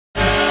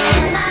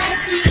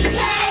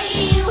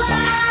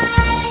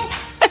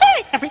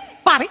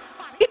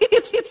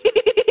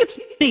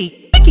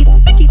Hey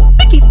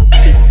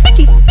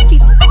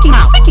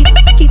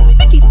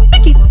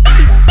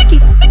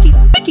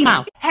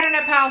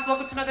internet pals,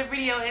 welcome to another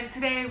video, and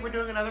today we're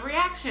doing another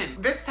reaction.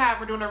 This time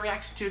we're doing a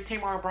reaction to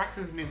TAMAR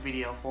BRAXTON's new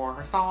video for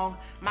her song,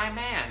 My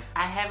Man.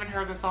 I haven't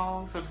heard the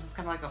song, so this is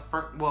kind of like a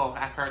first, well,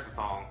 I've heard the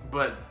song,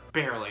 but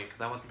barely, because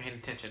I wasn't paying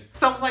attention.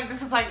 So it's like,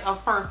 this is like a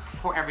first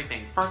for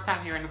everything. First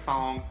time hearing the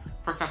song,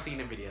 first time seeing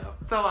the video.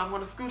 So I'm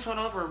gonna scooch on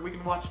over and we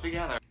can watch it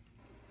together.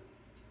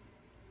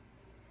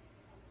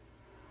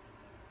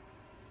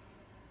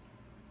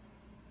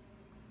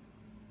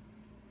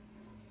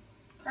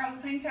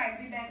 Carlos, hang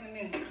tight. Be back in a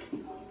minute.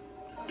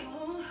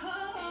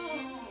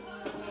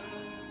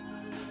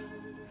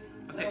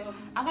 Okay,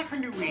 I like her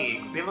new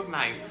wigs. They look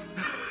nice.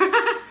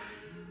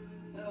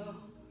 No,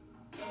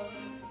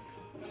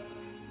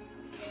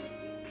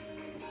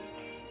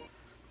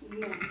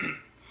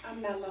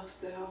 I'm not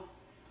lost at all.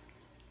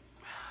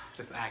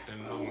 Just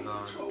acting. Oh my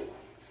god.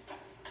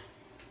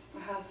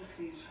 How's this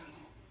for you, Charlie?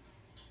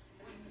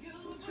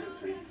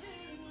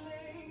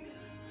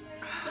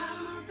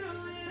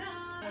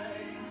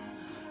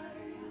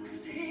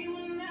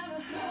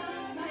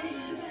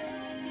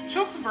 She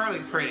looks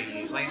really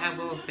pretty, like I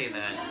will say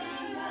that.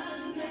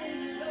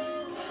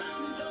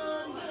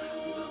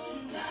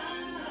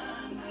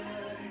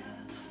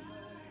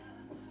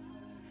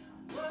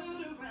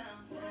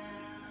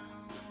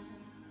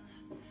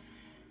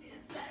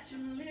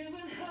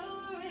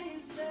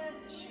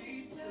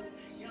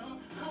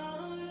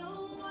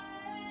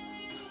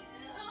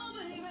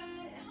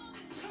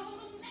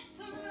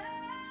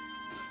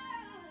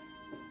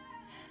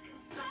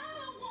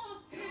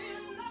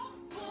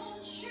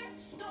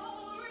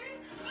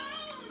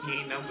 He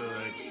ain't no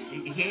good.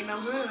 He ain't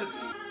no good.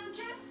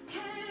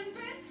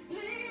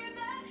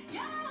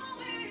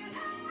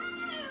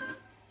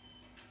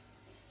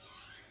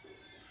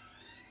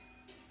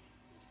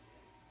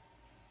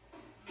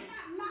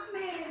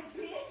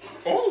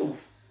 Oh!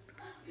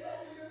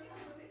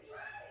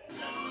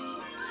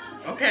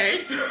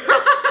 Okay.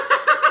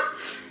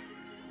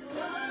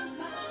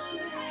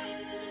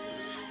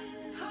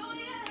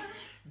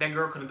 That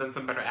girl could have done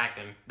some better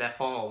acting. That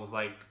fall was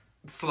like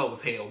slow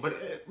as hell, but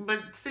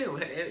still,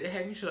 it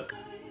had me shook.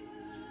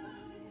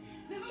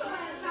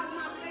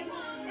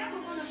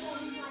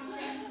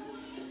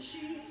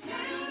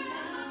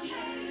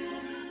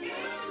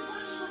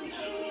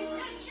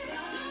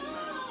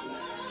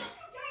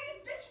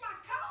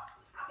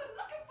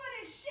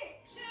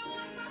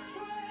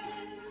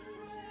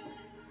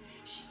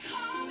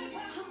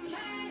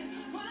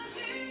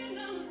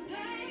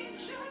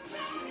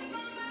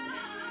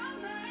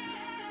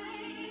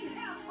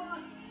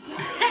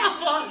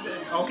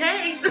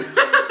 Okay.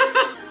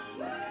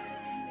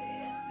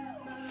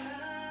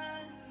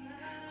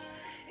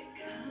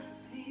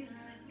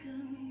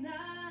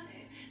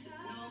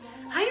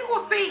 How you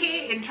gonna sit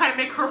here and try to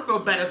make her feel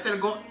better instead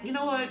of going, you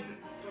know what?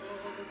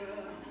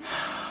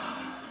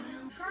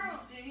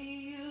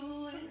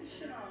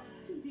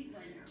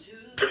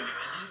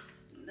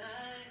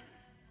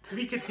 To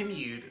be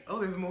continued. Oh,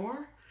 there's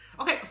more?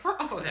 Okay,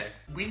 okay,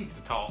 we need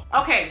to talk.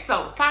 Okay,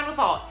 so final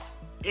thoughts.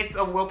 It's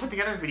a well put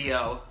together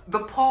video. The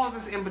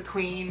pauses in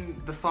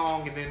between the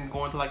song and then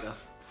going to like a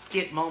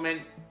skit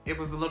moment, it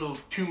was a little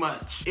too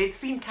much. It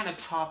seemed kind of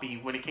choppy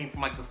when it came from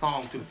like the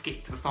song to the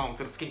skit to the song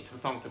to the skit to the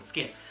song to the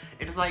skit.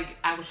 It was like,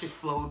 I wish it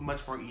flowed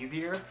much more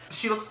easier.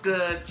 She looks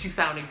good, she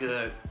sounded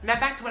good. Now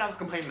back to what I was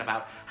complaining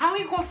about. How are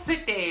you gonna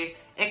sit there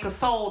and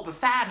console the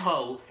side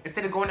hoe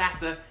instead of going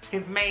after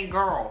his main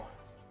girl?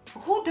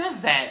 Who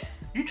does that?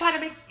 You try to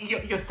make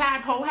your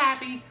side hoe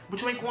happy,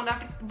 but you ain't going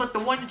after, but the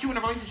one that you in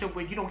a relationship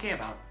with, you don't care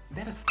about.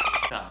 That is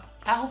up.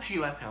 I hope she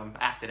left him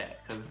after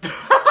that, because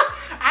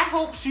I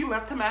hope she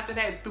left him after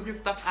that and threw his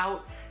stuff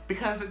out,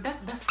 because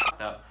that's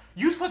up.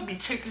 You supposed to be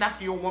chasing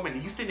after your woman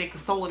and you sitting there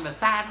consoling the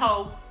side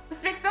hoe.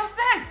 This makes no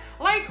sense.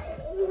 Like,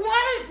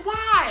 what?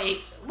 Why?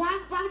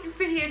 Why would you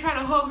sit here and try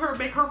to hug her and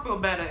make her feel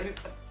better? And,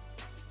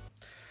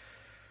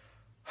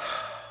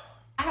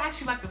 I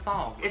actually like the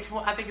song.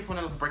 I think it's one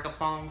of those breakup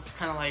songs,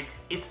 kind of like,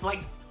 it's like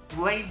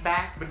laid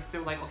back, but it's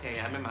still like, okay,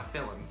 I'm in my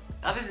feelings.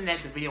 Other than that,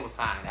 the video was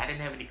fine. I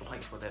didn't have any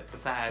complaints with it,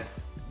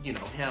 besides, you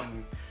know,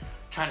 him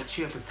trying to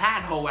cheer up his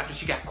side hoe after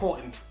she got caught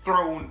and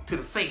thrown to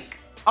the sink.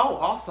 Oh,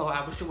 also,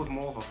 I wish it was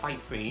more of a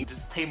fight scene.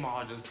 Just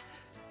Tamar just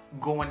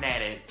going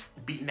at it,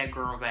 beating that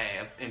girl's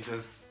ass, and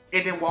just,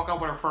 it didn't walk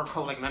out with her fur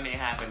coat like nothing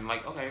happened.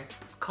 Like, okay,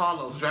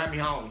 Carlos, drive me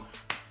home.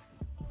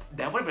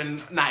 That would have been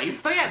nice.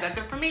 So yeah, that's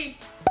it for me.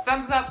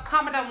 Thumbs up,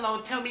 comment down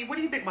below, tell me what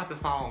do you think about the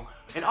song?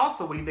 And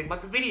also, what do you think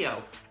about the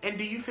video? And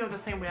do you feel the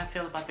same way I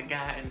feel about the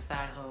guy and the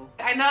side hoe?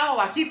 I know,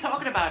 I keep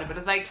talking about it, but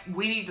it's like,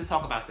 we need to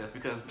talk about this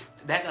because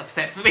that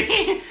upsets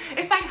me.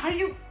 It's like, how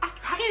you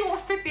gonna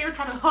sit there and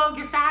try to hug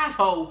your side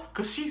hoe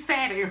because she's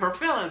sad in her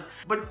feelings,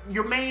 but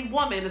your main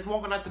woman is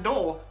walking out the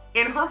door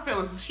in her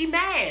feelings and she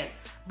mad.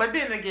 But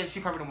then again, she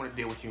probably don't want to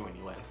deal with you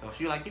anyway. So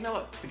she's like, you know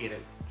what, forget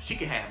it. She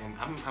can have him,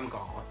 I'm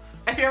gone.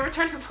 If you're a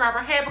return subscriber,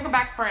 hey, welcome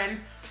back, friend.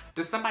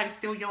 Did somebody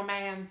steal your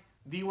man?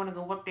 Do you want to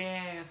go whoop their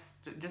ass?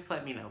 Just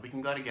let me know. We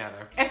can go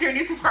together. If you're a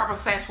new subscriber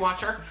 /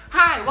 watcher,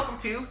 hi, welcome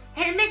to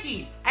Hey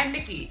Mickey. I'm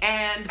Mickey,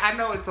 and I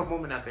know it's a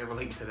woman out there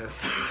relating to this.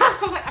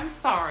 So I'm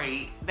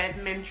sorry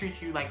that men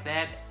treat you like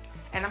that,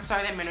 and I'm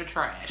sorry that men are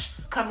trash.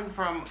 Coming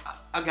from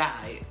a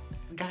guy,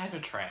 guys are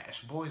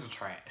trash. Boys are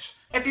trash.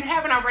 If you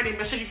haven't already,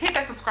 make sure you hit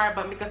that subscribe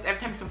button because every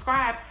time you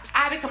subscribe,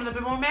 I become a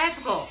bit more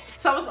magical.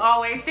 So as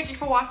always, thank you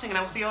for watching, and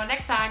I will see you all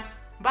next time.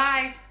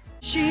 Bye.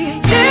 She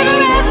didn't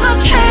read my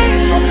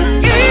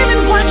tape,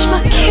 even watch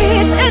my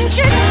kids, and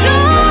she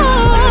told